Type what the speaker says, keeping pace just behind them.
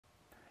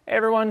Hey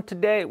everyone,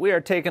 today we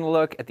are taking a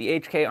look at the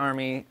HK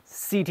Army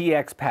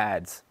CTX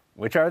pads.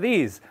 Which are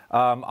these?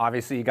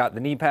 Obviously you got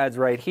the knee pads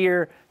right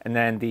here, and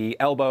then the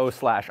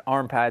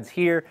elbow/arm pads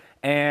here,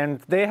 and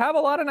they have a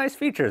lot of nice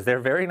features.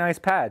 They're very nice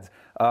pads.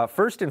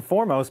 First and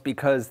foremost,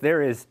 because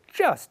there is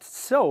just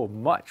so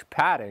much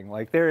padding.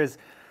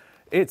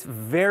 It's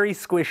very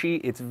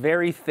squishy, it's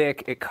very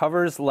thick, it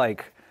covers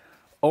like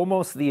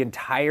almost the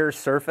entire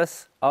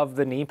surface of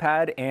the knee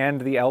pad and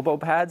the elbow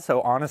pad.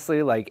 So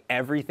honestly, like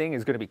everything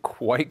is going to be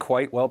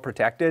quite well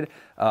protected.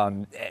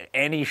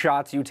 Any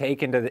shots you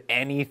take into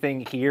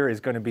anything here is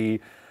going to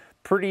be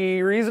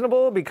pretty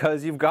reasonable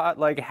because you've got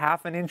like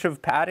half an inch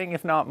of padding,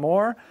 if not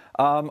more.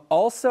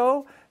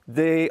 Also,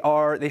 they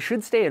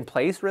should stay in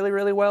place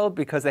really well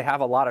because they have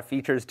a lot of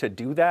features to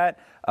do that.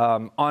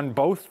 On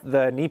both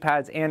the knee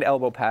pads and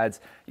elbow pads,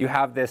 you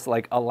have this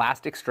like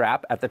elastic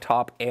strap at the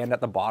top and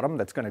at the bottom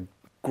that's going to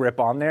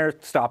grip on there,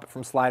 stop it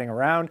from sliding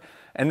around.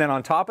 And then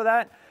on top of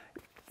that,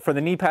 for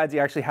the knee pads, you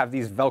actually have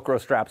these Velcro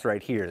straps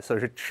right here. So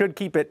it should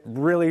keep it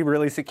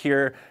really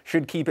secure,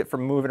 should keep it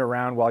from moving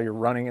around while you're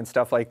running and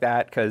stuff like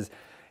that. Because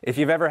if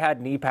you've ever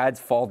had knee pads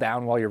fall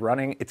down while you're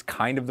running, it's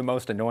kind of the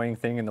most annoying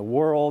thing in the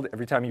world.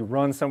 Every time you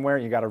run somewhere,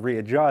 you got to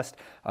readjust.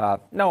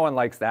 No one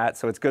likes that,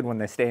 so it's good when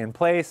they stay in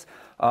place.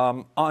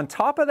 On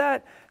top of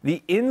that,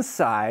 the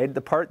inside,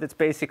 the part that's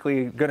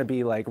basically going to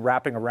be like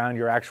wrapping around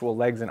your actual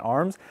legs and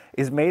arms,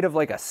 is made of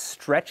like a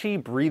stretchy,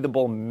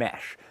 breathable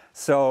mesh.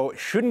 So it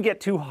shouldn't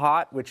get too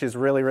hot, which is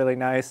really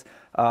nice.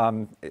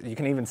 You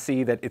can even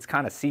see that it's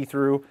kind of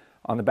see-through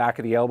on the back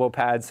of the elbow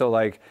pad. So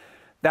like,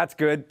 that's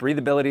good.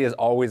 Breathability is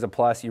always a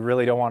plus. You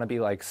really don't want to be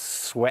like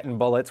sweating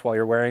bullets while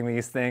you're wearing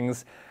these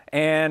things.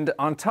 And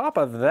on top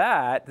of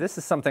that, this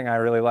is something I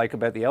really like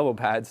about the elbow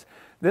pads.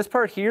 This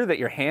part here that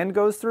your hand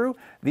goes through,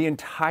 the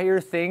entire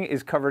thing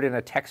is covered in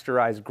a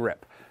texturized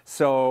grip.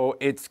 So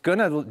it's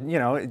gonna,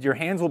 your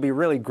hands will be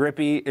really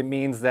grippy. It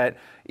means that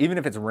even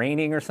if it's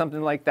raining or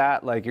something like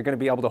that, like you're gonna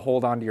be able to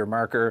hold onto your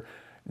marker.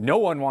 No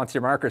one wants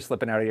your marker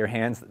slipping out of your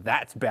hands.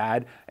 That's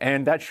bad.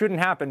 And that shouldn't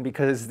happen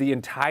because the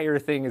entire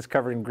thing is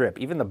covered in grip.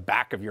 Even the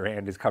back of your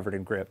hand is covered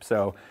in grip.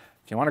 So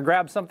if you want to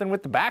grab something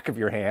with the back of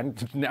your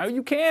hand, now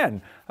you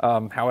can.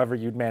 However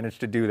you'd manage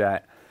to do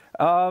that.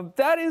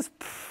 That is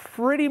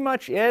pretty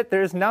much it.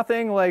 There's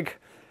nothing like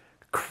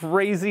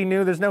crazy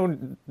new. There's no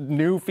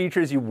new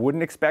features you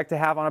wouldn't expect to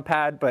have on a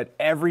pad, but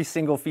every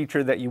single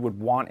feature that you would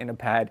want in a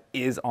pad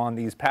is on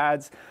these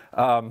pads.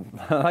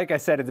 Like I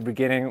said at the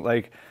beginning,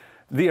 like,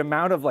 the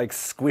amount of like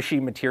squishy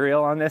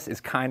material on this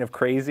is kind of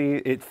crazy.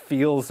 It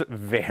feels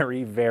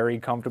very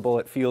comfortable.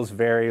 It feels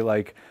very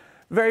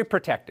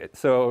protected.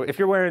 So if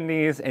you're wearing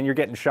these and you're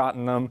getting shot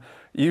in them,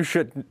 you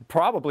should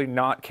probably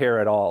not care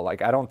at all.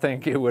 Like, I don't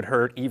think it would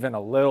hurt even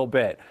a little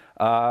bit.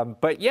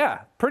 But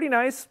yeah, pretty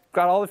nice.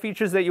 Got all the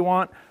features that you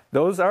want.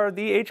 Those are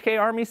the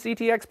HK Army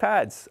CTX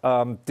pads.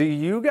 Do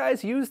you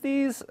guys use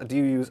these? Do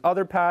you use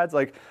other pads?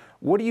 Like,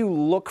 what do you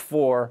look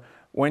for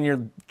when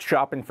you're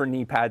shopping for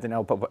knee pads and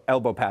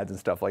elbow pads and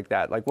stuff like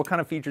that? Like, what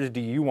kind of features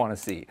do you want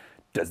to see?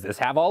 Does this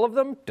have all of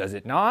them? Does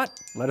it not?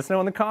 Let us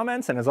know in the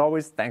comments. And as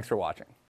always, thanks for watching.